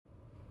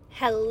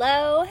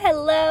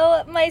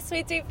Hello, my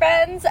sweet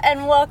friends,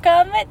 and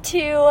welcome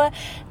to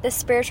the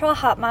Spiritual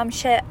Hot Mom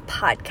Shit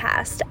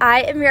podcast.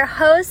 I am your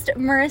host,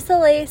 Marissa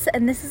Lace,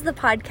 and this is the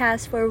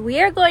podcast where we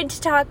are going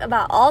to talk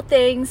about all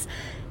things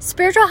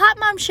spiritual hot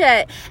mom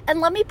shit.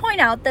 And let me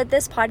point out that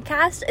this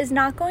podcast is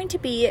not going to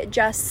be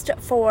just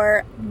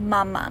for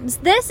moms.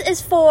 This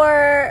is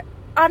for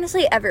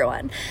honestly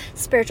everyone.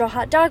 Spiritual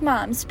hot dog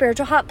moms,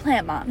 spiritual hot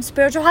plant moms,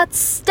 spiritual hot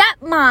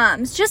step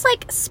moms. Just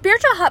like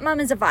spiritual hot mom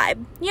is a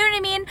vibe. You know what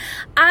I mean?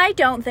 I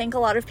don't think a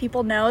lot of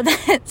people know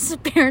that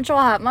spiritual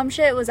hot mom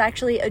shit was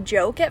actually a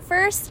joke at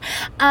first.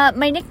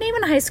 My nickname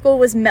in high school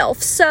was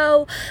MILF.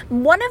 So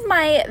one of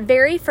my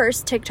very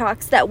first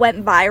TikToks that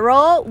went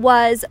viral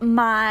was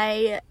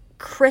my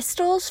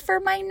crystals for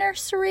my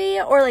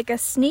nursery, or like a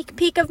sneak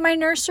peek of my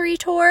nursery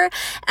tour,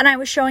 and I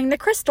was showing the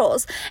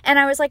crystals, and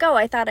I was like,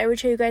 I thought I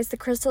would show you guys the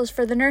crystals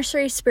for the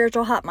nursery.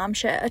 Spiritual hot mom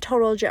shit, a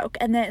total joke.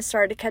 And then it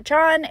started to catch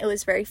on. It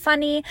was very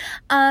funny,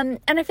 and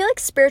I feel like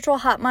spiritual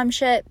hot mom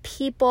shit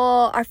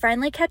people are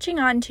finally catching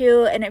on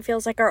to, and it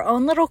feels like our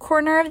own little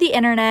corner of the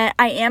internet.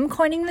 I am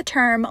coining the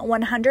term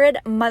 100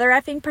 mother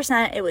effing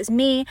 %. It was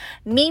me.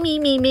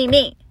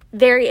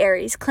 Very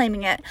Aries,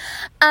 claiming it.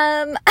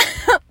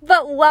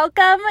 But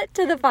welcome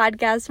to the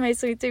podcast, my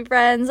sweet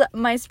friends,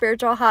 my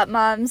spiritual hot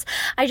moms.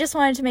 I just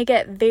wanted to make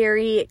it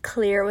very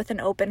clear with an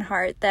open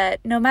heart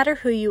that no matter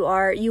who you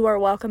are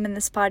welcome in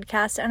this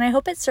podcast, and I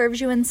hope it serves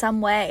you in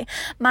some way.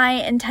 My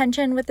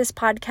intention with this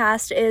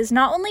podcast is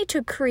not only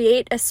to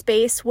create a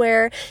space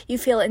where you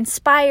feel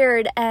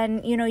inspired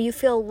and, you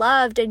feel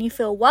loved and you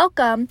feel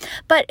welcome,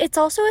 but it's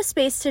also a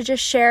space to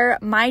just share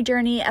my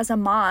journey as a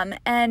mom.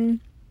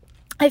 And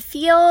I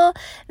feel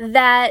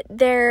that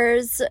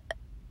there's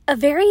a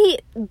very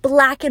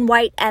black and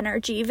white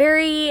energy,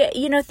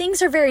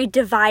 things are very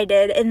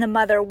divided in the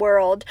mother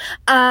world.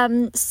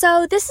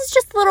 So this is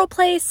just a little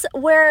place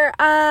where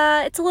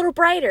it's a little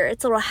brighter,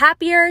 it's a little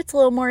happier, it's a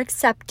little more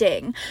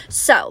accepting.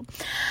 So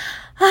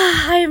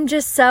I am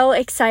just so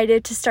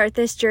excited to start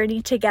this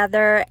journey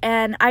together,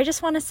 and I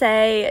just want to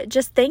say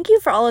just thank you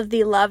for all of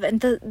the love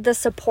and the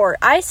support.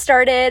 I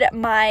started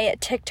my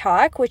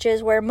TikTok, which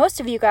is where most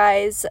of you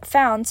guys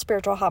found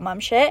Spiritual Hot Mom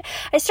Shit.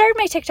 I started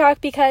my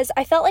TikTok because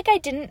I felt like I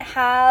didn't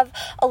have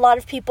a lot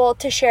of people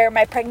to share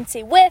my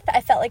pregnancy with.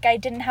 I felt like I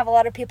didn't have a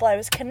lot of people I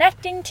was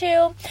connecting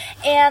to,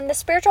 and the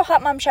Spiritual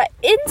Hot Mom Shit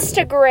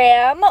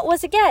Instagram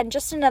was, again,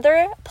 just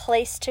another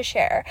place to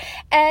share.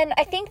 And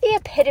I think the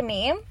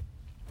epitome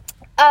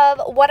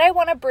of what I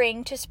want to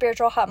bring to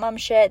Spiritual Hot Mom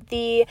Shit,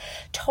 the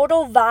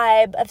total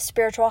vibe of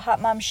Spiritual Hot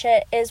Mom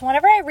Shit, is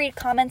whenever I read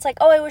comments like,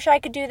 I wish I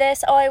could do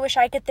this, I wish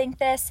I could think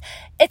this,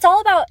 it's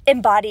all about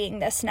embodying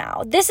this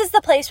now. This is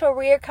the place where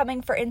we are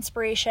coming for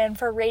inspiration,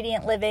 for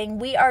radiant living.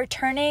 We are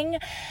turning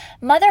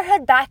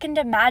motherhood back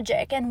into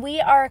magic, and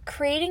we are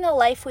creating a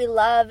life we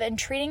love and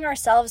treating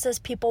ourselves as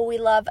people we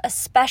love,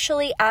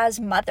 especially as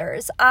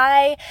mothers.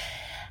 I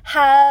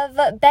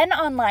have been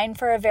online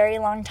for a very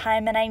long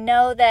time, and I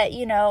know that,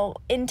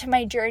 into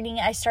my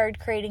journey, I started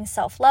creating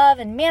self-love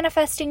and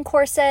manifesting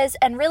courses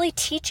and really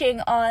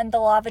teaching on the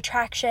law of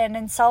attraction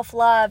and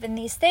self-love and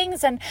these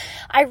things. And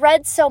I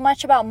read so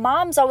much about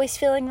moms always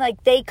feeling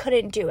like they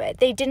couldn't do it.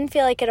 They didn't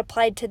feel like it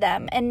applied to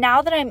them. And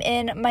now that I'm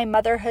in my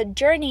motherhood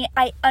journey,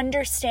 I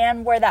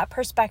understand where that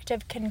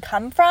perspective can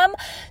come from.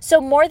 So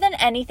more than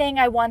anything,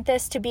 I want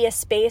this to be a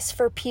space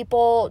for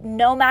people,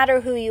 no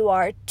matter who you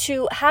are,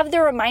 to have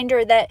the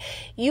reminder that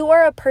you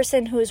are a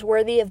person who is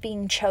worthy of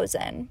being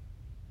chosen.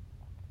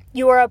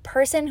 You are a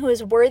person who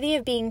is worthy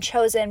of being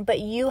chosen, but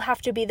you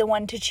have to be the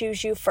one to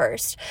choose you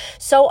first.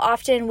 So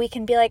often we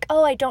can be like,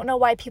 I don't know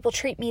why people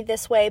treat me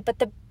this way. But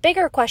the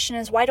bigger question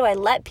is, why do I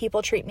let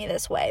people treat me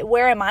this way?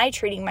 Where am I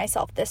treating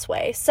myself this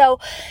way? So,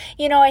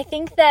 I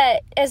think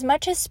that as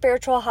much as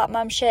Spiritual Hot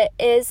Mom Shit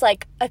is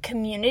like a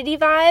community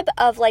vibe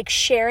of like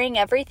sharing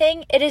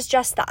everything, it is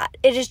just that.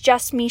 It is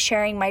just me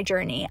sharing my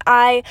journey.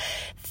 I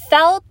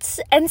felt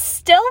and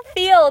still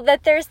feel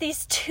that there's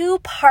these two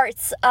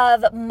parts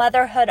of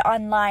motherhood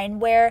online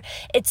where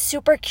it's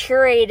super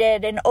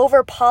curated and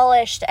over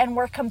polished, and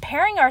we're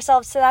comparing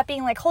ourselves to that,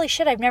 being like, holy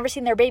shit, I've never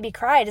seen their baby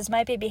cry. Does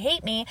my baby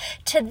hate me?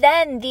 To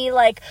then the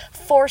like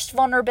forced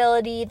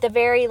vulnerability, the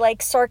very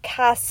like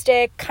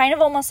sarcastic, kind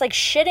of almost like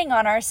shitting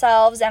on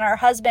ourselves and our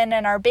husband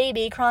and our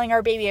baby, calling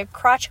our baby a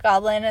crotch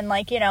goblin, and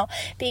like,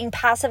 being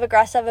passive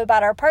aggressive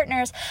about our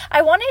partners.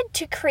 I wanted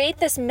to create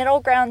this middle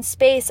ground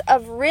space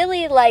of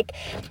really like,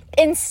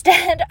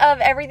 instead of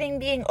everything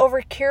being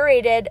over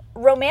curated,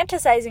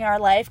 romanticizing our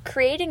life,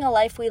 creating a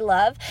life we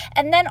love,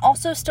 and then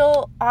also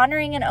still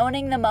honoring and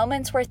owning the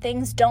moments where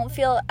things don't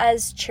feel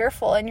as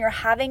cheerful and you're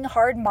having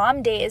hard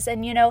mom days,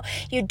 and you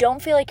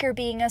don't feel like you're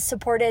being as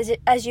supportive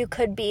as you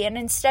could be. And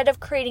instead of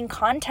creating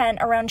content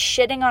around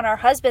shitting on our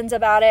husbands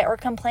about it or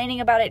complaining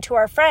about it to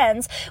our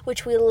friends,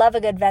 which we love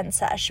a good vent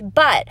sesh,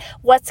 but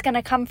what's going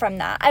to come from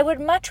that? I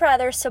would much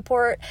rather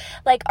support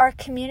like our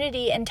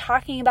community and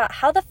talking about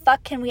how the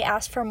fuck can we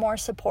ask for more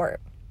support?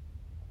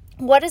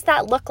 What does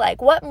that look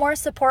like? What more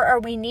support are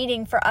we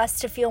needing for us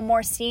to feel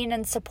more seen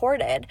and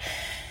supported?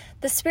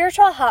 The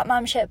Spiritual Hot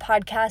Mom Shit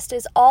podcast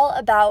is all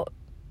about,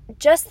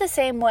 just the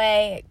same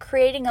way,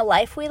 creating a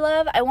life we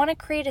love. I want to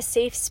create a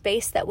safe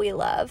space that we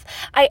love.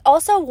 I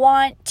also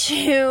want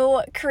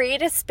to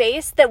create a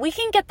space that we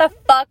can get the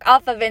fuck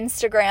off of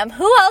Instagram.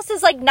 Who else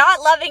is like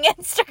not loving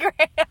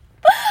Instagram?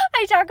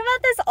 I talk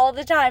about this all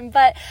the time,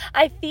 but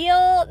I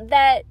feel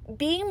that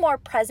being more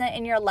present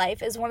in your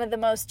life is one of the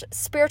most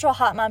spiritual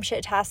hot mom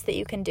shit tasks that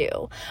you can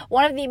do.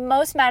 One of the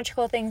most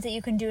magical things that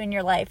you can do in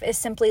your life is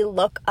simply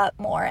look up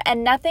more.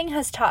 And nothing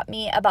has taught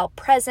me about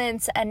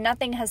presence, and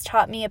nothing has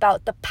taught me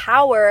about the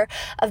power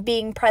of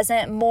being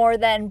present more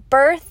than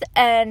birth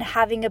and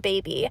having a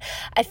baby.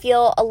 I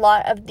feel a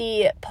lot of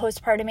the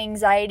postpartum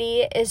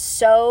anxiety is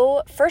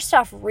so, first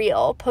off,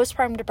 real.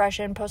 Postpartum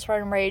depression,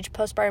 postpartum rage,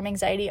 postpartum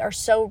anxiety are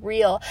so real.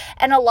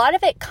 And a lot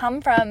of it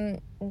come from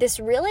this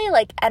really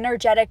like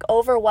energetic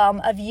overwhelm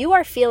of you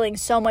are feeling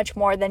so much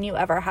more than you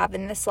ever have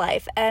in this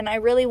life. And I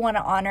really want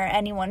to honor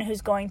anyone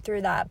who's going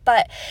through that,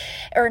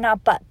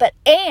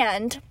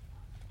 and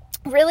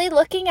really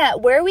looking at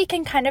where we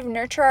can kind of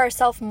nurture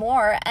ourselves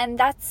more. And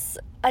that's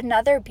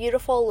another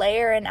beautiful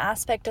layer and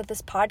aspect of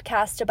this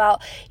podcast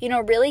about,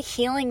 really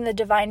healing the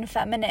divine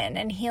feminine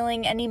and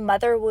healing any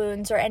mother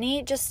wounds or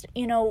any just,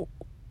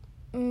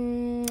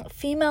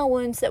 female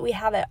wounds that we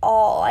have at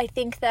all. I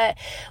think that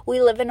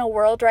we live in a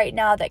world right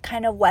now that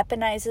kind of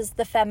weaponizes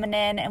the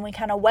feminine, and we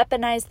kind of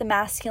weaponize the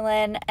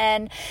masculine,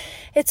 and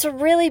it's a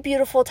really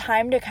beautiful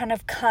time to kind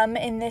of come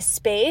in this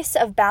space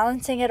of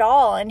balancing it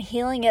all and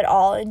healing it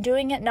all and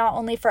doing it not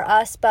only for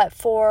us, but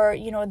for,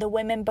 the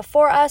women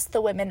before us,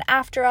 the women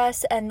after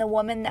us, and the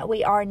woman that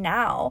we are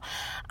now.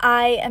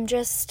 I am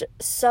just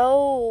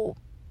so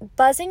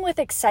buzzing with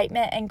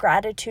excitement and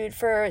gratitude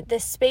for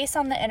this space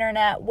on the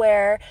internet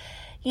where,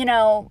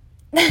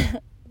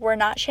 we're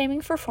not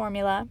shaming for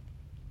formula.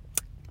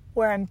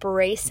 We're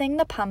embracing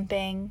the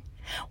pumping.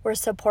 We're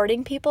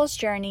supporting people's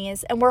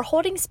journeys, and we're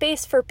holding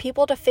space for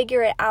people to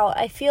figure it out.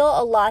 I feel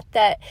a lot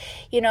that,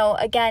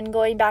 again,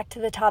 going back to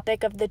the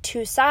topic of the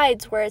two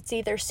sides where it's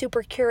either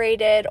super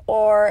curated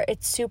or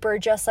it's super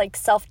just like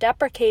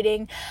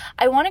self-deprecating.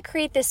 I want to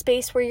create this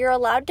space where you're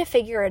allowed to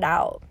figure it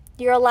out.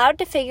 You're allowed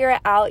to figure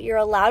it out, you're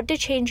allowed to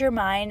change your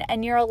mind,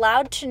 and you're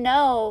allowed to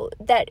know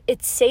that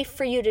it's safe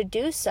for you to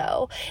do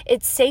so.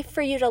 It's safe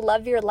for you to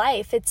love your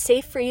life. It's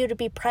safe for you to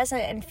be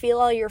present and feel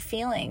all your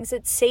feelings.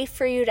 It's safe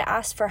for you to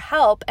ask for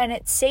help, and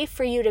it's safe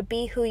for you to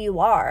be who you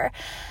are.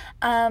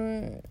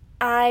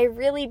 I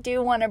really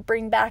do want to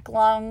bring back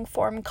long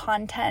form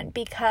content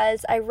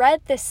because I read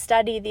this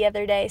study the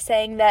other day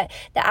saying that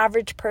the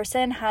average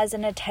person has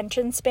an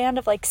attention span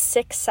of like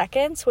 6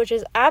 seconds, which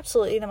is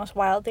absolutely the most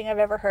wild thing I've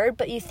ever heard.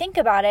 But you think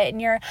about it,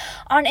 and you're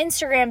on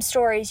Instagram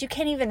stories, you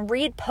can't even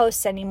read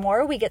posts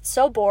anymore. We get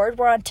so bored.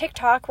 We're on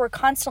TikTok. We're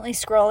constantly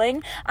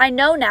scrolling. I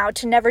know now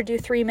to never do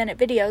 3-minute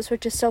videos,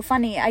 which is so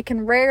funny. I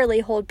can rarely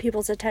hold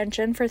people's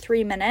attention for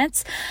 3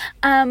 minutes.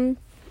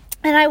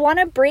 And I want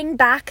to bring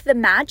back the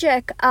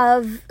magic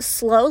of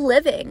slow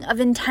living, of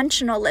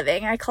intentional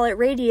living. I call it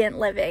radiant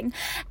living.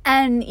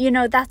 And,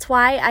 that's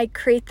why I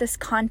create this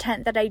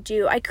content that I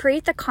do. I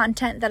create the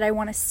content that I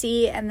want to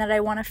see and that I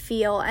want to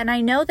feel. And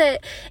I know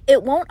that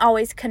it won't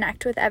always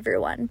connect with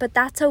everyone, but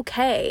that's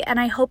okay. And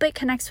I hope it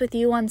connects with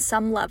you on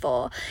some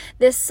level.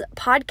 This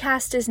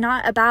podcast is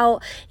not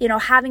about,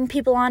 having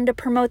people on to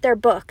promote their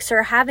books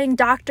or having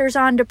doctors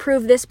on to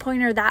prove this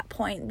point or that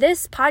point.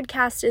 This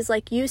podcast is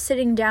like you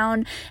sitting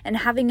down and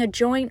having a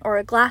joint or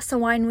a glass of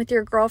wine with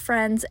your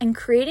girlfriends and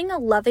creating a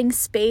loving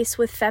space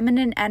with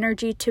feminine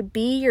energy to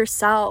be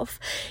yourself.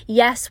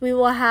 Yes, we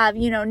will have,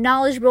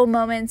 knowledgeable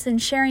moments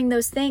and sharing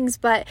those things,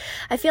 but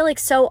I feel like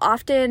so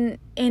often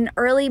in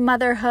early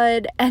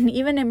motherhood and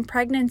even in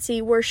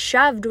pregnancy, we're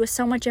shoved with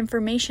so much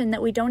information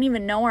that we don't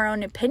even know our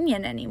own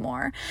opinion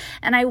anymore.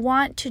 And I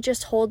want to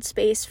just hold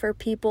space for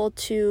people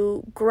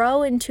to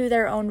grow into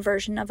their own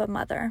version of a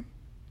mother.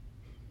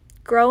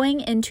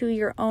 Growing into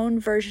your own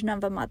version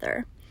of a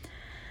mother.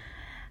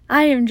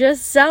 I am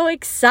just so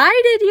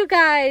excited, you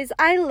guys.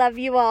 I love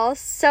you all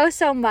so,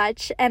 so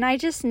much. And I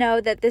just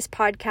know that this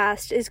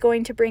podcast is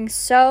going to bring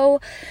so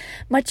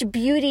much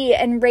beauty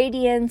and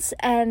radiance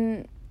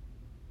and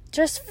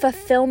just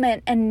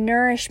fulfillment and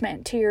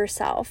nourishment to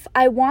yourself.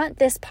 I want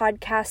this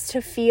podcast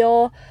to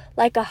feel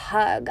like a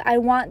hug. I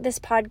want this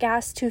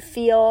podcast to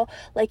feel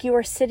like you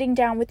are sitting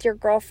down with your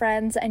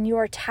girlfriends and you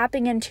are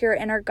tapping into your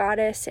inner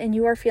goddess and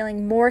you are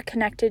feeling more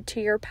connected to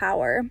your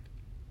power.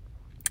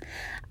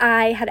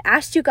 I had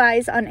asked you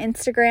guys on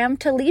Instagram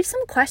to leave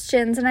some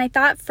questions, and I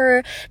thought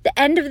for the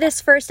end of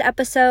this first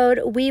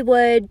episode, we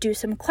would do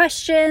some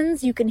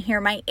questions. You can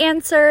hear my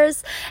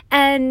answers,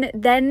 and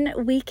then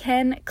we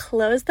can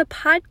close the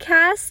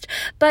podcast.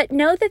 But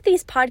know that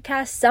these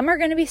podcasts, some are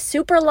going to be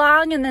super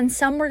long, and then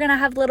some we're going to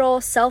have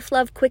little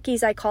self-love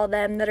quickies, I call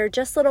them, that are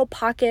just little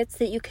pockets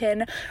that you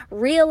can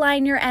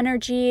realign your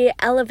energy,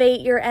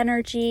 elevate your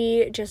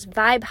energy, just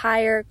vibe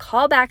higher,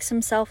 call back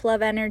some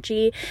self-love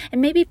energy,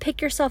 and maybe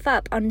pick yourself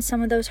up on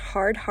some of those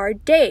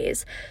hard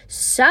days.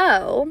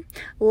 So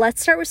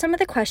let's start with some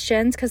of the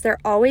questions because they're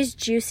always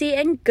juicy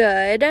and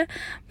good.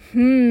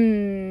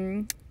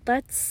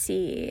 Let's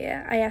see.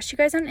 I asked you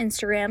guys on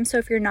Instagram, so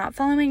if you're not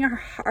following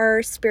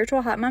our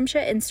Spiritual Hot Mom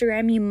Shit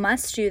Instagram, you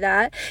must do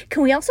that.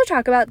 Can we also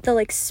talk about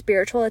the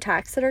spiritual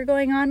attacks that are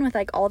going on with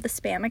all the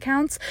spam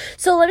accounts?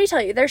 So let me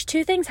tell you, there's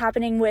two things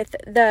happening with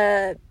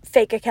the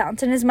fake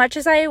accounts, and as much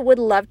as I would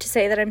love to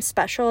say that I'm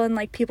special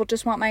and people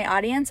just want my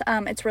audience,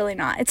 it's really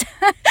not.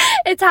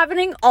 It's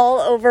happening all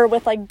over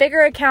with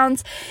bigger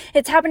accounts.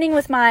 It's happening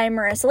with my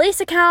Marissa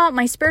Lace account,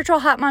 my Spiritual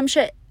Hot Mom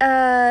Shit,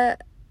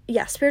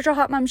 Spiritual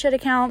Hot Mom Shit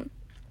account,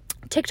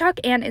 TikTok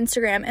and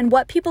Instagram. And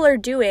what people are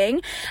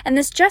doing, and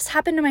this just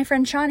happened to my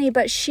friend Shawnee,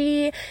 but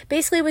she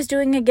basically was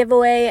doing a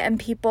giveaway and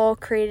people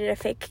created a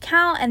fake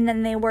account, and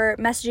then they were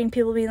messaging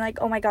people being like,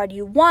 oh my god,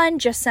 you won,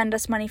 just send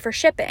us money for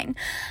shipping.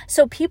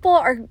 So people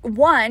are,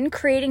 one,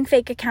 creating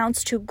fake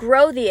accounts to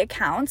grow the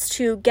accounts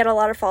to get a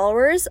lot of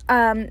followers,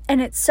 and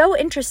it's so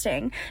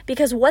interesting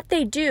because what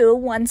they do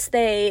once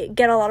they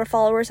get a lot of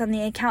followers on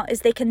the account is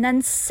they can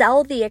then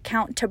sell the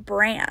account to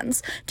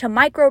brands, to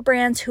micro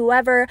brands,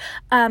 whoever,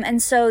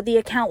 and so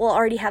the account will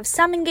already have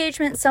some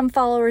engagement, some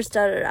followers,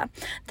 The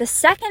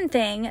second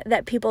thing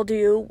that people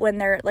do when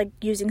they're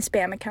using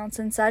spam accounts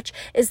and such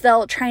is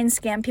they'll try and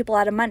scam people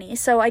out of money.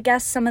 So I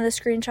guess some of the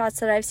screenshots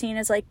that I've seen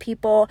is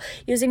people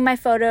using my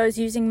photos,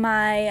 using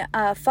my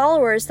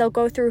followers. They'll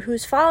go through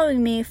who's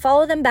following me,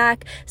 follow them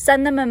back,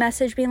 send them a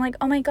message being like,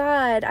 oh my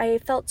god, I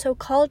felt so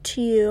called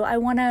to you, I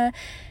want to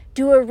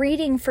do a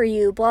reading for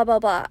you, blah, blah,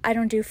 blah. I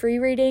don't do free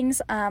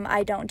readings.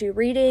 I don't do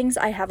readings.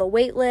 I have a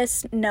wait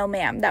list. No,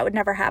 ma'am, that would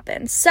never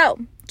happen. So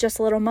just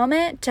a little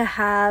moment to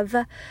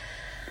have,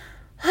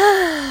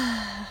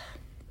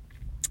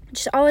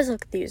 just always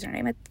look at the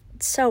username.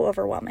 It's so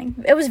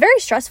overwhelming. It was very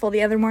stressful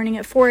the other morning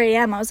at 4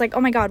 a.m. I was like,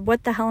 oh my god,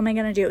 what the hell am I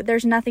going to do?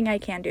 There's nothing I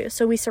can do.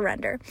 So we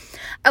surrender.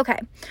 Okay.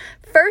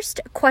 First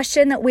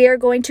question that we are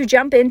going to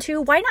jump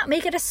into, why not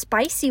make it a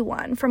spicy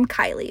one, from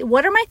Kylie.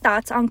 What are my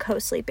thoughts on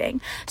co-sleeping?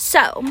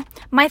 So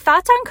my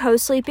thoughts on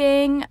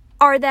co-sleeping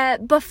are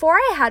that before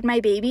I had my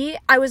baby,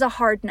 I was a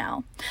hard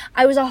no.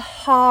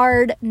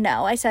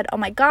 I said, oh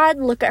my god,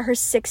 look at her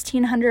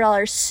 $1,600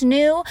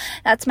 snoo.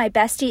 That's my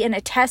bestie in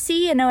a Tessie.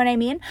 You know what I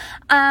mean?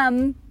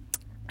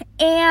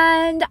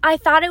 And I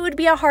thought it would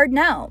be a hard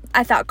no.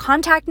 I thought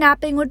contact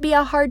napping would be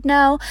a hard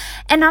no.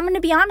 And I'm going to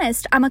be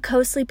honest, I'm a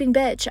co-sleeping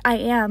bitch. I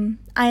am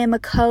a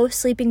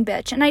co-sleeping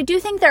bitch. And I do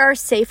think there are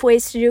safe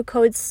ways to do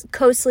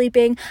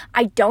co-sleeping.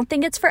 I don't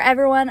think it's for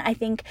everyone. I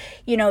think,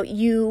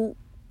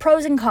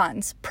 pros and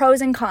cons.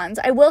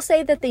 I will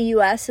say that the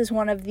U.S. is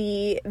one of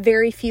the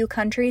very few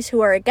countries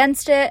who are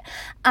against it.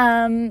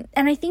 And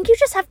I think you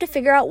just have to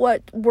figure out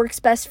what works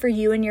best for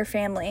you and your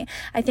family.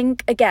 I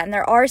think, again,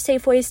 there are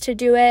safe ways to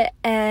do it.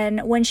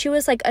 And when she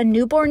was a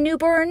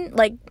newborn,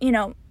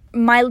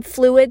 my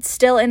fluids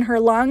still in her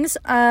lungs,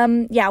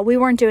 we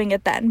weren't doing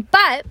it then.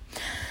 But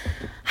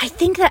I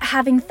think that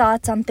having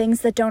thoughts on things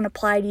that don't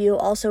apply to you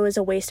also is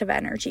a waste of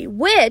energy,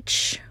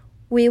 which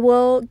we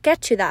will get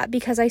to that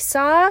because I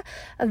saw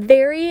a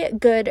very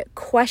good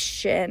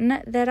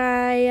question that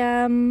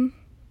I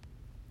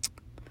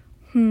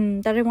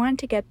wanted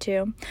to get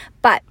to,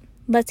 but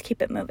let's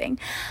keep it moving.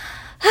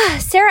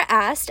 Sarah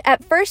asked,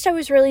 at first I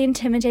was really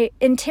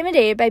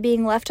intimidated by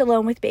being left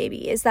alone with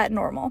baby. Is that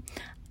normal?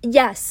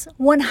 Yes,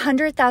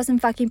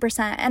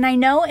 100,000%. And I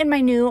know in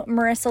my new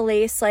Marissa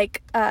Lace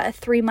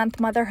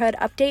 3-month motherhood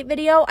update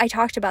video, I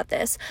talked about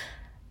this.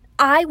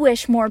 I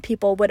wish more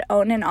people would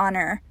own and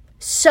honor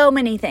so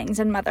many things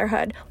in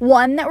motherhood.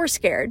 1, that we're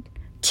scared.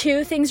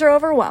 2, things are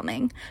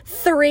overwhelming.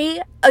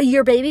 3,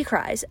 your baby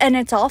cries and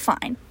it's all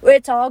fine.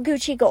 It's all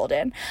Gucci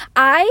golden.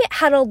 I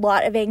had a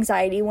lot of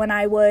anxiety when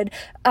I would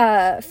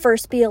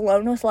first be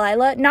alone with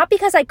Lila, not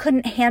because I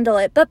couldn't handle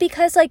it, but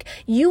because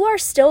you are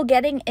still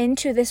getting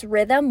into this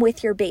rhythm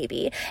with your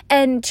baby,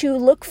 and to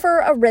look for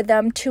a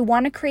rhythm, to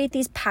want to create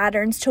these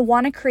patterns, to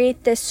want to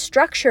create this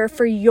structure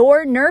for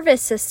your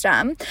nervous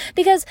system,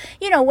 because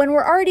when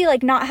we're already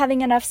not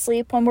having enough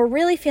sleep, when we're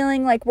really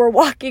feeling like we're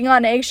walking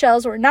on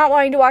eggshells, we're not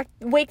wanting to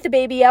wake the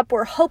baby up,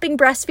 we're hoping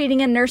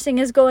breastfeeding and nursing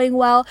is going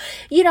well,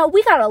 we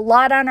got a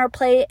lot on our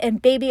plate,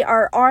 and baby,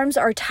 our arms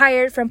are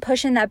tired from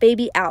pushing that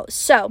baby out.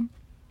 So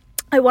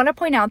I want to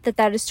point out that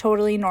that is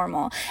totally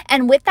normal.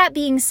 And with that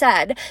being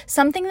said,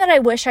 something that I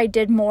wish I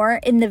did more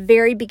in the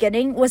very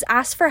beginning was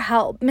ask for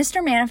help.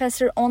 Mr.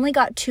 Manifester only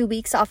got 2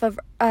 weeks off of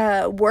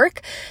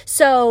work.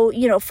 So,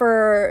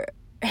 for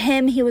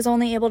him, he was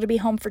only able to be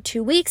home for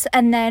 2 weeks,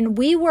 and then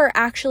we were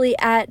actually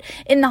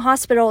in the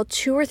hospital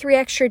 2 or 3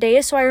 extra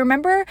days. So I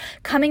remember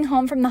coming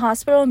home from the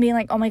hospital and being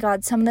like, oh my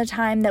god, some of the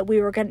time that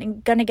we were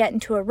gonna get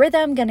into a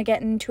rhythm, gonna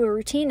get into a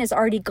routine is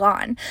already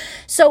gone.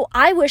 So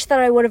I wish that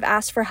I would have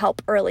asked for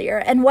help earlier,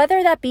 and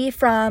whether that be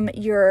from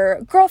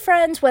your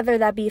girlfriends, whether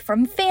that be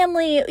from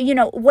family,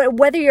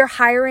 whether you're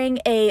hiring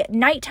a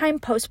nighttime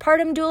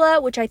postpartum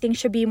doula, which I think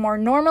should be more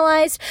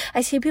normalized.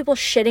 I see people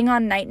shitting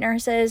on night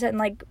nurses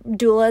and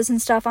doulas and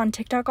stuff stuff on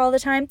TikTok all the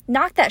time.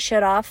 Knock that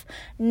shit off.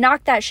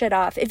 Knock that shit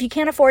off. If you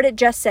can't afford it,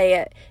 just say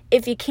it.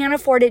 If you can't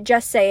afford it,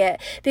 just say it.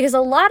 Because a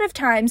lot of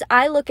times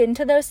I look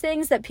into those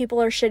things that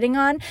people are shitting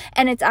on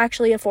and it's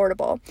actually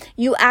affordable.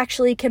 You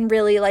actually can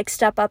really like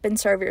step up and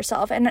serve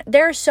yourself. And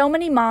there are so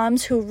many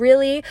moms who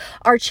really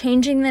are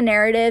changing the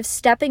narrative,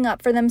 stepping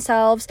up for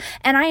themselves.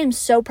 And I am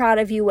so proud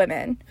of you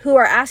women who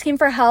are asking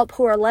for help,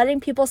 who are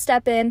letting people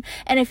step in.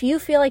 And if you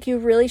feel like you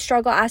really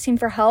struggle asking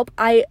for help,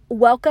 I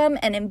welcome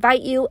and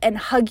invite you and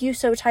hug you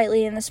so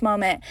tightly in this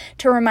moment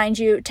to remind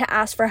you to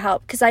ask for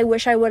help, because I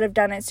wish I would have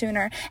done it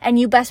sooner. And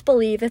you best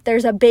believe if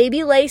there's a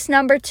baby Lace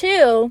number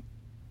 2,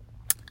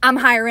 I'm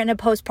hiring a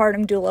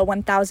postpartum doula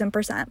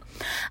 1000%.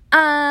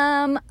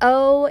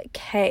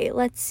 Okay,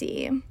 let's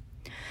see.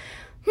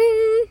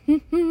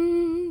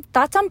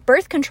 Thoughts on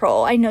birth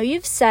control. I know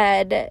you've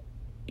said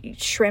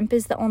shrimp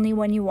is the only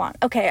one you want.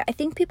 Okay, I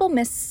think people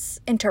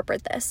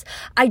misinterpret this.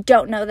 I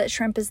don't know that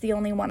shrimp is the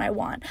only one I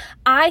want.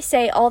 I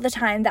say all the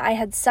time that I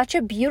had such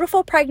a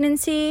beautiful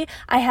pregnancy.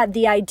 I had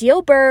the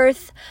ideal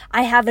birth.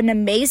 I have an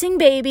amazing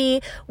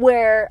baby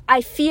where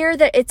I fear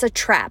that it's a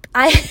trap.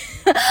 I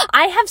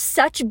have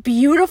such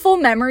beautiful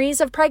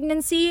memories of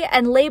pregnancy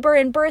and labor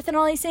and birth and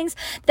all these things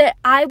that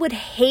I would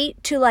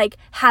hate to like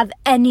have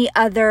any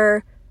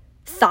other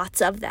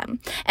thoughts of them.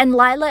 And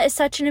Lila is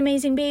such an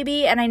amazing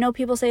baby, and I know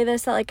people say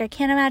this, that like I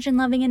can't imagine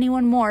loving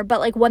anyone more,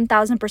 but like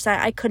 1000%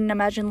 I couldn't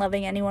imagine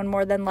loving anyone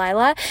more than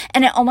Lila.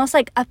 And it almost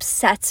like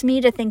upsets me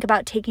to think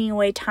about taking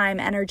away time,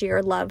 energy,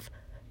 or love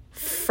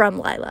from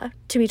Lila,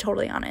 to be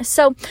totally honest.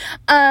 So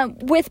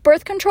with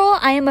birth control,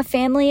 I am a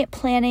family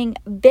planning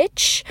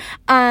bitch.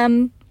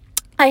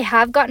 I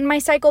have gotten my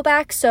cycle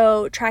back,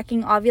 so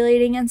tracking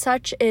ovulating and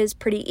such is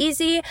pretty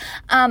easy.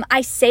 I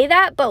say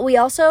that, but we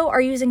also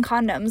are using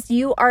condoms.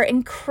 You are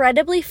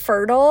incredibly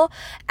fertile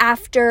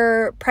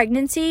after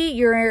pregnancy.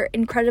 You're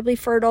incredibly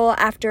fertile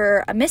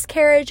after a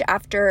miscarriage,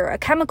 after a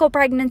chemical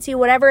pregnancy,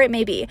 whatever it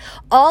may be.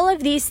 All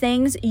of these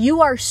things,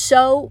 you are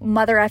so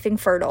mother effing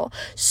fertile.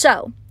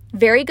 So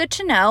very good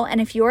to know.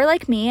 And if you are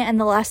like me and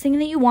the last thing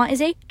that you want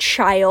is a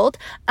child,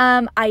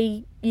 I'm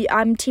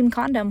team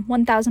condom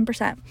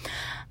 1000%.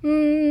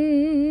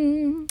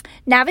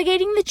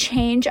 Navigating the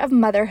change of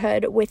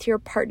motherhood with your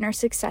partner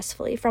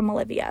successfully, from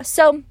Olivia.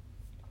 So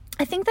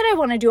I think that I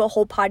want to do a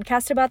whole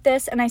podcast about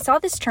this, and I saw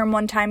this term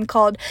one time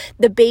called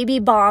the baby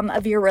bomb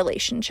of your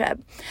relationship.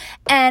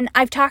 And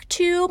I've talked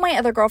to my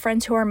other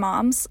girlfriends who are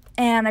moms,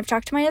 and I've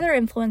talked to my other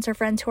influencer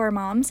friends who are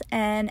moms,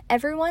 and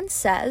everyone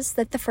says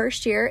that the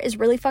first year is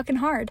really fucking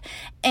hard.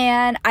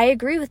 And I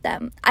agree with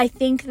them. I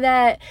think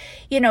that,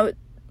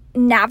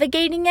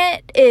 navigating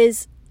it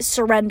is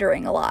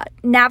surrendering a lot.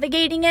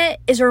 Navigating it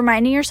is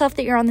reminding yourself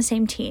that you're on the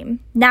same team.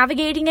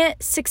 Navigating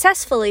it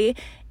successfully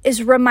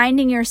is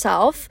reminding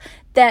yourself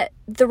that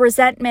the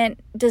resentment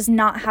does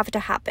not have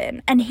to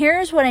happen. And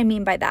here's what I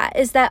mean by that,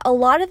 is that a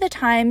lot of the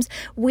times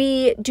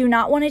we do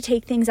not want to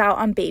take things out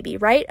on baby,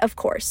 right? Of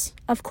course.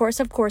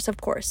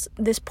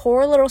 This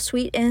poor little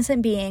sweet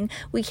innocent being,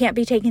 we can't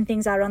be taking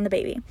things out on the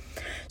baby.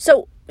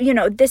 So,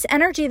 this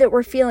energy that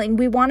we're feeling,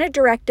 we want to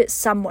direct it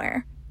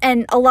somewhere.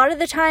 And a lot of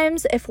the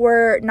times, if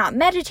we're not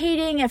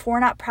meditating, if we're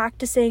not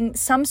practicing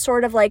some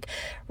sort of like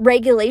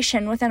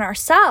regulation within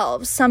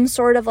ourselves, some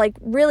sort of like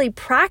really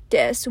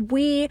practice,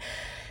 we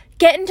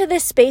get into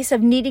this space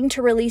of needing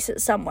to release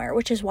it somewhere,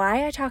 which is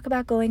why I talk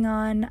about going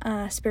on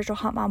spiritual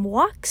hot mom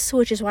walks,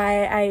 which is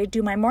why I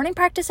do my morning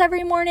practice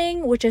every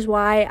morning, which is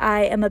why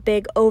I am a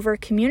big over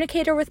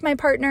communicator with my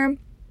partner.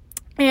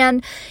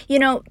 And,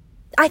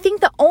 I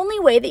think the only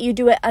way that you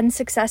do it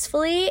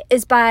unsuccessfully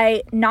is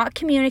by not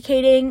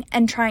communicating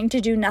and trying to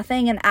do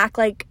nothing and act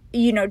like,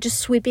 just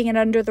sweeping it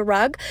under the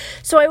rug.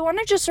 So I want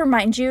to just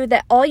remind you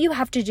that all you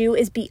have to do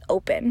is be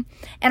open.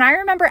 And I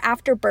remember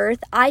after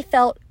birth, I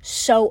felt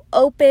so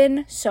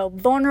open, so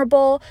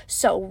vulnerable,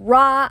 so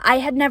raw. I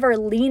had never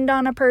leaned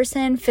on a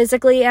person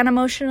physically and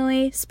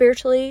emotionally,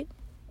 spiritually.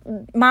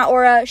 My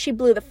aura, she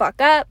blew the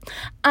fuck up.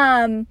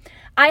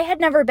 I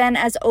had never been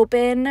as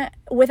open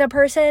with a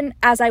person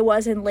as I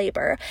was in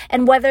labor.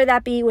 And whether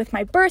that be with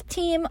my birth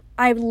team,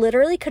 I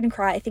literally couldn't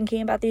cry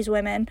thinking about these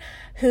women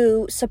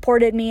who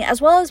supported me,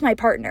 as well as my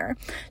partner.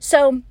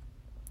 So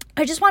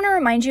I just want to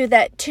remind you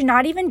that to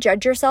not even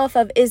judge yourself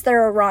of, is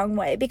there a wrong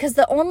way? Because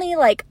the only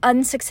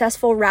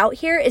unsuccessful route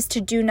here is to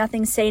do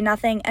nothing, say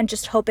nothing, and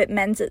just hope it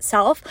mends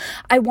itself.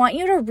 I want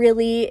you to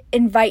really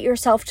invite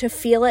yourself to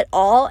feel it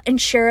all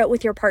and share it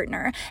with your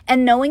partner.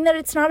 And knowing that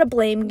it's not a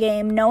blame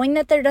game, knowing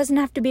that there doesn't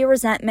have to be a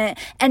resentment,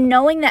 and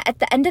knowing that at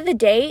the end of the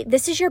day,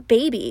 this is your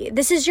baby.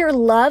 This is your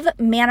love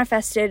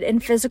manifested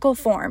in physical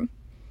form.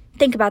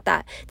 Think about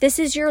that. This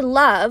is your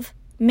love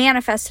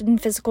manifested in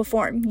physical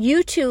form.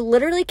 You two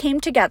literally came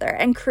together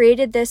and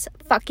created this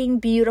fucking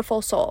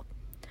beautiful soul.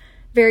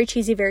 Very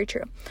cheesy, very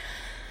true.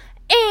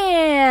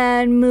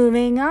 And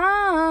moving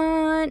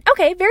on.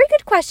 Okay, very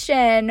good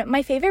question.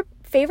 My favorite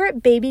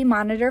favorite baby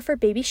monitor for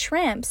baby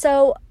shrimp.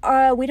 So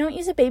we don't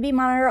use a baby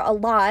monitor a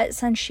lot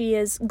since she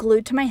is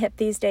glued to my hip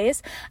these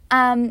days.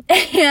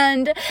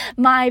 And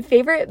my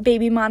favorite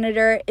baby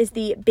monitor is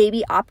the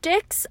Baby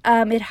Optics.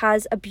 It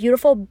has a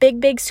beautiful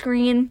big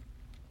screen.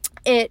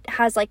 It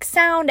has like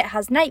sound, it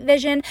has night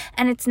vision,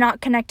 and it's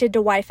not connected to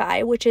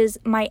Wi-Fi, which is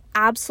my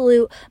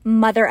absolute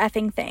mother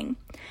effing thing.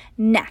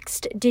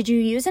 Next, did you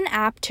use an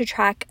app to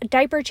track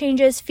diaper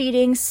changes,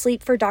 feeding,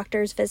 sleep for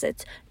doctor's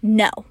visits?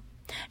 No,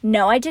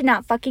 I did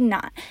not fucking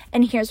not.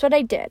 And here's what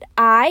I did.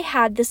 I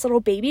had this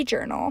little baby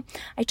journal.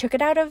 I took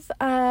it out of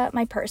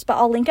my purse, but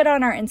I'll link it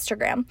on our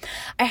Instagram.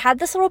 I had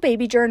this little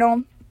baby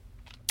journal.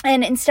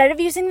 And instead of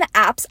using the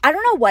apps, I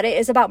don't know what it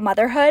is about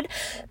motherhood,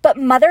 but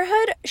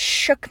motherhood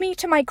shook me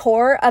to my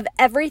core of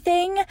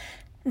everything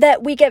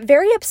that we get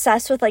very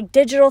obsessed with, like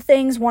digital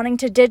things, wanting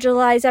to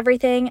digitalize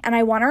everything. And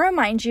I want to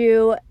remind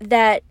you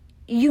that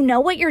you know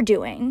what you're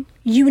doing.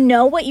 You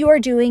know what you are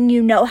doing.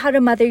 You know how to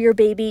mother your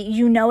baby.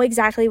 You know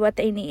exactly what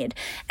they need.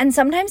 And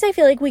sometimes I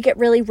feel like we get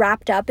really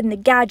wrapped up in the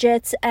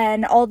gadgets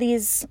and all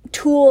these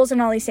tools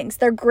and all these things.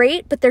 They're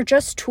great, but they're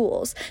just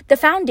tools. The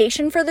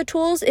foundation for the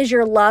tools is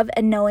your love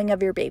and knowing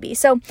of your baby.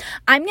 So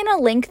I'm going to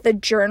link the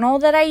journal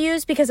that I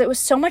use because it was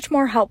so much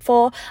more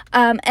helpful.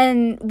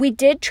 And we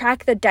did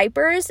track the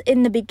diapers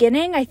in the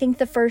beginning. I think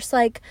the first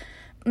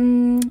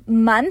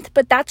month,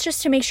 but that's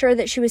just to make sure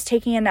that she was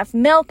taking enough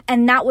milk,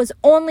 and that was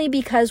only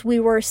because we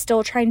were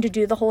still trying to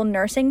do the whole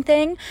nursing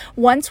thing.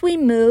 Once we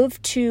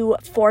moved to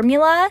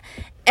formula,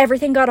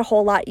 everything got a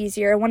whole lot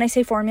easier. When I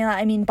say formula,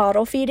 I mean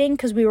bottle feeding,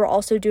 because we were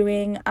also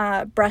doing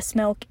breast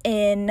milk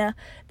in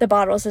the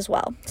bottles as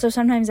well. So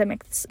sometimes I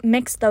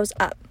mix those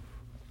up.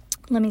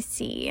 Let me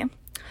see.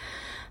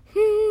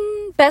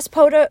 Best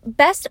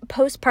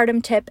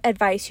postpartum tip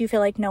advice you feel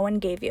like no one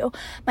gave you.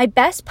 My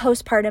best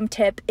postpartum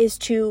tip is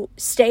to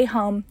stay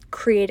home,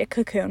 create a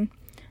cocoon.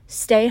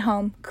 Stay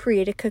home,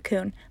 create a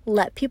cocoon.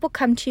 Let people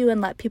come to you and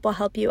let people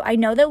help you. I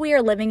know that we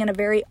are living in a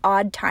very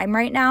odd time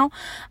right now.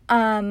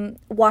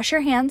 Wash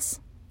your hands.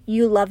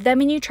 You love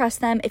them and you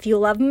trust them. If you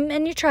love them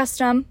and you trust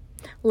them,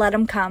 let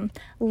them come.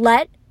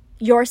 Let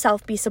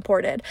yourself be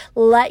supported.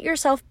 Let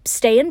yourself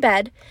stay in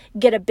bed,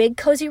 get a big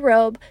cozy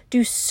robe,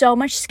 do so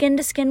much skin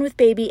to skin with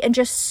baby, and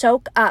just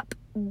soak up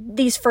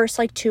these first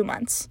 2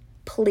 months.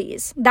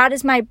 Please. That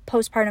is my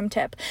postpartum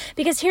tip.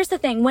 Because here's the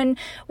thing, when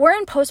we're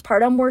in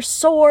postpartum, we're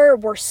sore,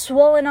 we're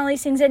swollen, all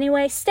these things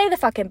anyway. Stay the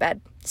fuck in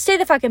bed. Stay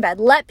the fuck in bed.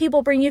 Let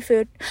people bring you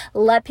food.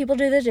 Let people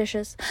do the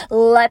dishes.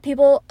 Let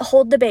people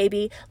hold the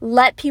baby.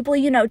 Let people,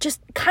 just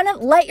kind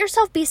of let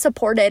yourself be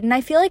supported. And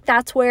I feel like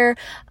that's where,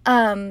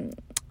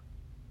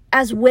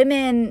 as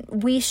women,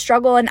 we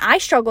struggle, and I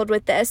struggled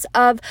with this,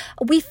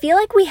 we feel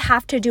like we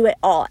have to do it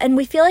all. And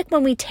we feel like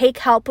when we take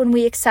help, when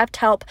we accept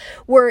help,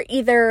 we're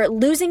either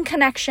losing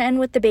connection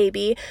with the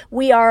baby,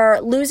 we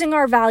are losing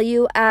our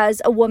value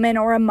as a woman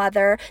or a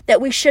mother, that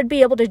we should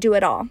be able to do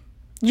it all.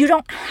 You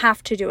don't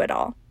have to do it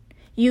all.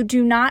 You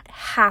do not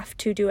have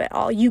to do it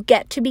all. You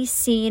get to be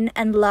seen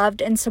and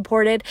loved and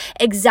supported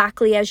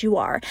exactly as you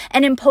are.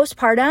 And in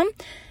postpartum,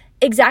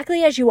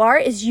 exactly as you are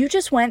is you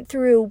just went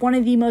through one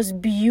of the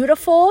most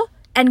beautiful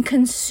and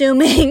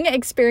consuming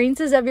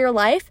experiences of your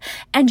life,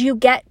 and you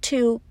get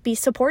to be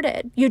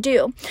supported. You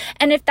do.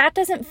 And if that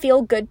doesn't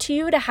feel good to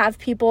you to have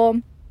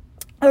people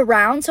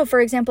around, so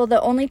for example,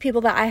 the only people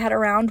that I had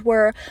around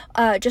were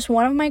just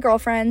one of my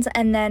girlfriends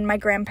and then my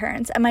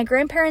grandparents, and my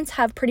grandparents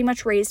have pretty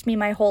much raised me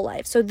my whole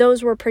life, so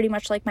those were pretty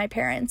much like my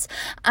parents.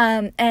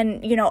 And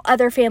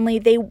other family,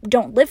 they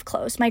don't live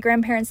close. My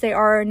grandparents, they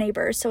are our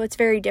neighbors, so it's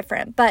very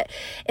different. But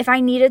if I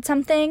needed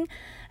something,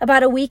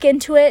 about a week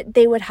into it,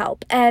 they would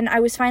help. And I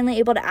was finally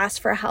able to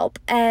ask for help.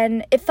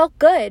 And it felt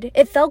good.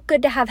 It felt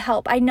good to have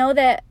help. I know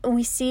that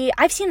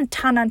I've seen a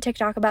ton on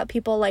TikTok about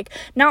people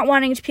not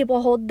wanting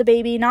people hold the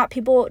baby, not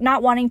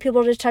wanting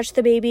people to touch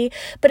the baby.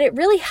 But it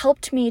really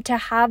helped me to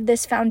have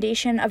this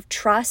foundation of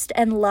trust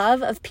and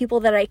love of people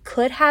that I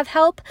could have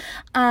help.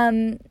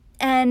 And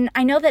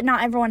I know that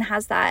not everyone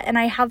has that. And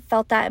I have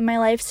felt that in my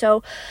life.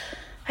 So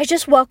I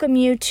just welcome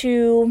you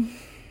to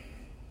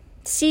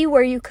see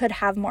where you could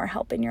have more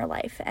help in your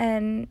life,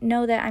 and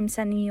know that I'm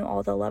sending you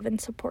all the love and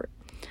support.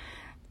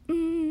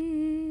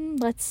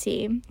 Let's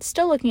see.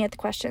 Still looking at the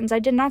questions. I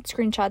did not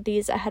screenshot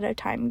these ahead of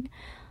time.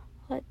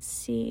 Let's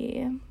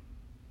see.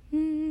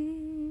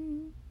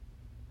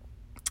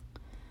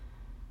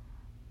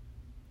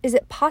 Is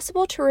it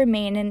possible to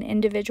remain an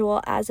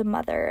individual as a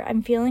mother?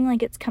 I'm feeling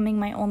like it's becoming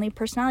my only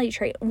personality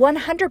trait.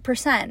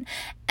 100%.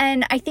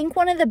 And I think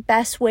one of the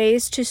best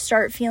ways to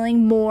start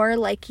feeling more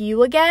like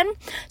you again,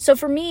 so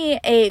for me,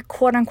 a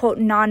quote-unquote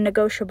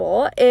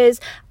non-negotiable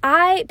is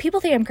people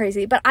think I'm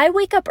crazy, but I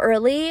wake up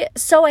early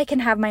so I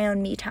can have my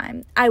own me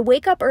time. I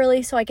wake up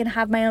early so I can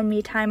have my own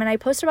me time, and I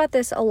post about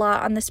this a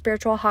lot on the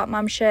Spiritual Hot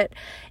Mom Shit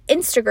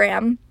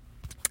Instagram.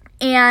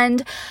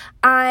 And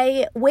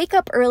I wake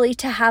up early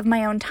to have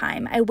my own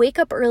time. I wake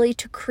up early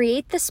to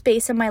create the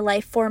space in my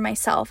life for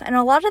myself. And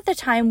a lot of the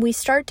time we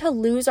start to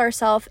lose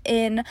ourselves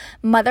in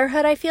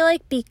motherhood, I feel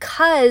like,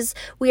 because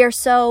we are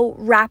so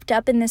wrapped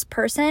up in this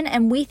person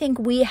and we think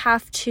we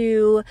have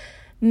to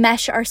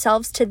mesh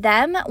ourselves to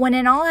them, when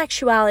in all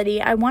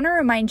actuality, I want to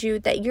remind you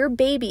that your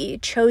baby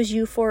chose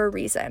you for a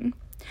reason.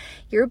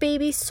 Your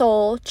baby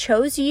soul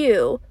chose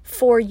you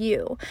for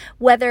you.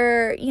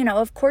 Whether,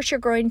 of course you're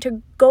going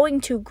to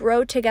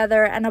grow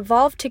together and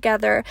evolve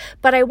together,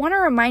 but I want to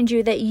remind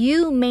you that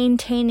you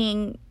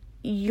maintaining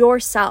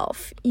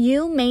yourself,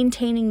 you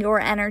maintaining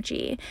your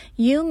energy,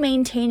 you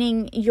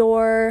maintaining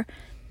your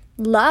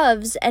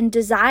loves and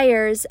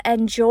desires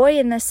and joy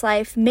in this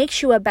life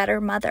makes you a better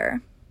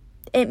mother.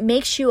 It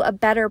makes you a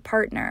better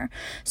partner.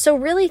 So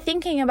really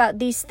thinking about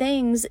these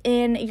things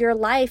in your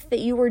life that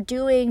you were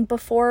doing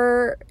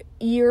before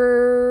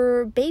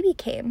your baby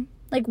came.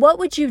 Like, what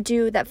would you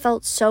do that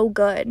felt so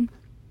good?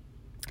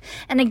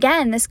 And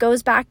again, this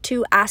goes back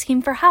to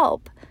asking for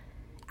help.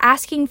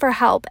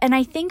 And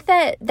I think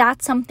that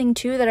that's something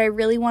too that I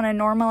really want to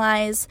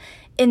normalize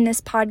in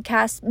this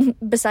podcast,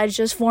 besides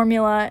just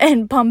formula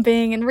and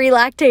pumping and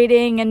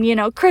relactating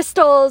and,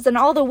 crystals and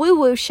all the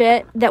woo-woo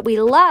shit that we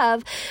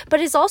love,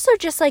 but it's also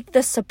just like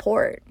the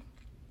support,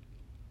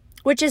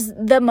 which is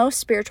the most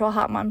spiritual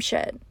hot mom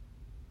shit.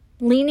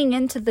 Leaning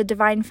into the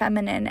divine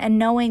feminine and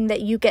knowing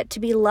that you get to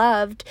be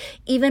loved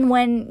even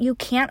when you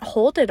can't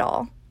hold it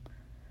all.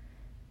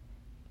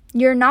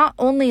 You're not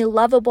only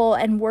lovable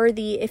and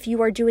worthy if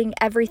you are doing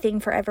everything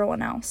for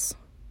everyone else.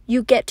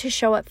 You get to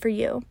show up for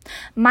you.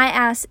 My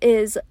ass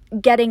is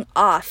getting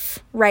off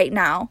right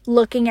now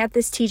looking at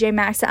this TJ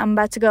Maxx that I'm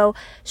about to go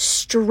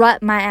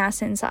strut my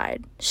ass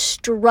inside.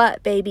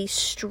 Strut, baby,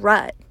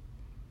 strut.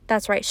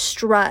 That's right,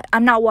 strut.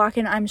 I'm not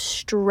walking, I'm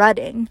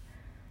strutting.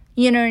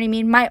 You know what I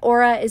mean? My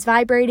aura is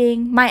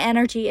vibrating. My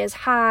energy is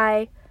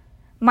high.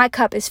 My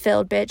cup is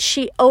filled, bitch.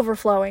 She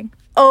overflowing.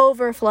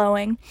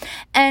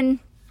 And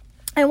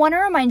I want to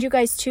remind you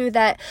guys too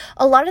that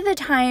a lot of the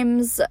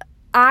times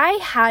I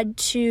had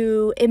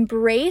to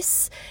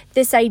embrace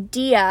this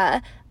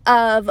idea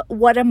of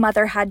what a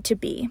mother had to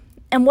be.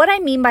 And what I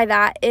mean by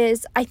that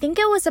is, I think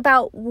it was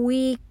about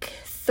week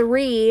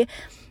 3,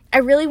 I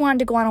really wanted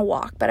to go on a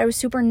walk, but I was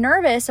super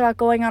nervous about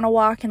going on a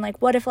walk and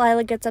like, what if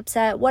Lila gets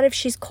upset? What if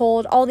she's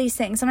cold? All these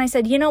things. And I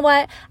said, you know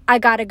what? I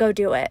gotta go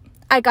do it.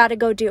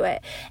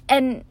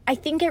 And I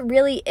think it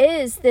really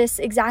is this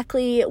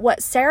exactly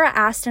what Sarah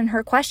asked in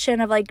her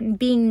question of like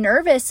being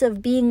nervous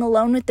of being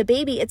alone with the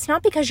baby. It's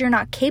not because you're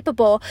not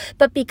capable,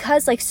 but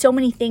because like so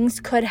many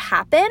things could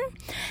happen.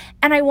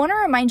 And I want to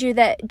remind you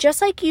that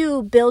just like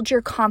you build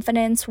your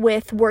confidence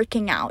with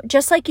working out,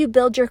 just like you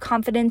build your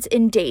confidence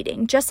in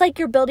dating, just like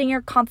you're building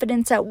your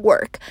confidence at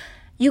work,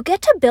 you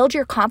get to build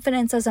your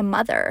confidence as a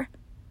mother.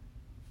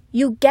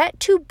 You get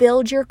to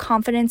build your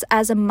confidence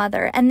as a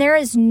mother. And there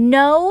is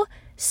no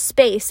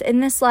space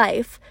in this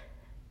life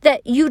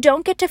that you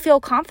don't get to feel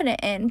confident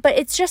in, but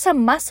it's just a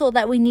muscle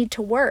that we need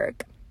to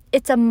work.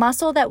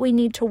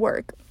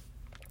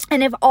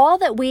 And if all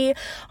that we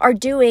are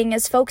doing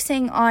is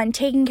focusing on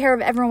taking care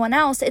of everyone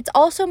else, it's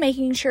also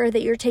making sure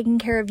that you're taking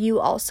care of you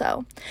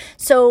also.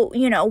 So,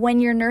 when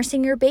you're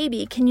nursing your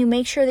baby, can you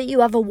make sure that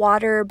you have a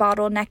water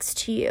bottle next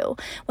to you?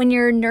 When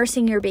you're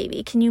nursing your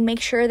baby, can you make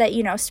sure that,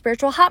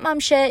 spiritual hot mom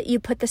shit, you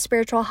put the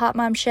spiritual hot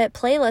mom shit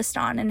playlist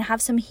on and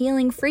have some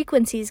healing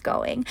frequencies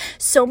going?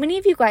 So many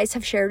of you guys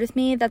have shared with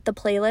me that the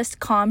playlist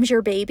calms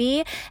your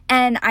baby.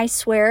 And I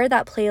swear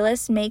that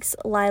playlist makes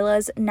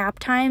Lila's nap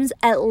times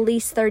at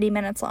least 30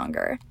 minutes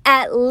longer.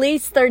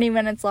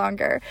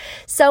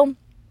 So,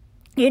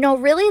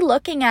 really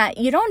looking at,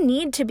 you don't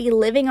need to be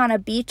living on a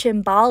beach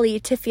in Bali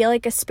to feel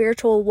like a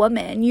spiritual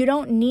woman. You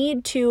don't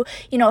need to,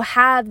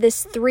 have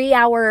this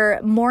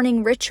 3-hour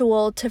morning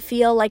ritual to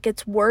feel like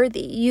it's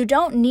worthy. You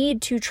don't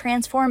need to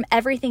transform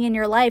everything in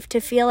your life to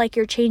feel like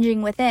you're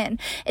changing within.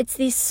 It's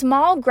these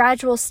small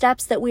gradual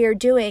steps that we are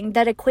doing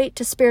that equate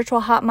to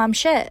spiritual hot mom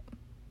shit.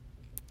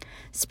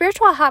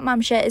 Spiritual hot mom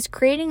shit is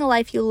creating a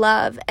life you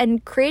love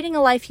and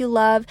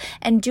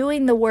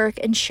doing the work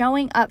and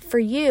showing up for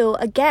you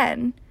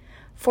again,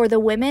 for the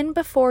women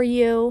before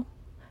you,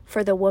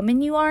 for the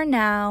woman you are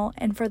now,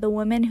 and for the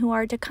women who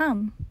are to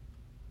come.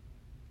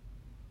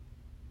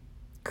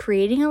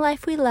 Creating a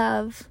life we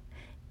love,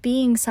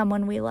 being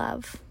someone we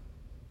love.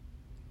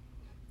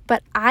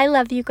 But I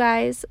love you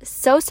guys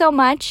so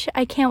much.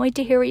 I can't wait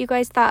to hear what you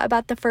guys thought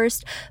about the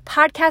first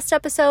podcast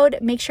episode.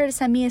 Make sure to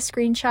send me a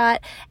screenshot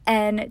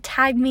and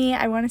tag me.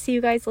 I want to see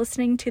you guys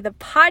listening to the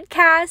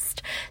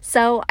podcast.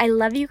 So I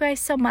love you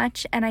guys so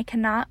much, and I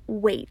cannot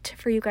wait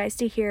for you guys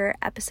to hear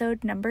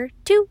episode number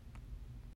 2.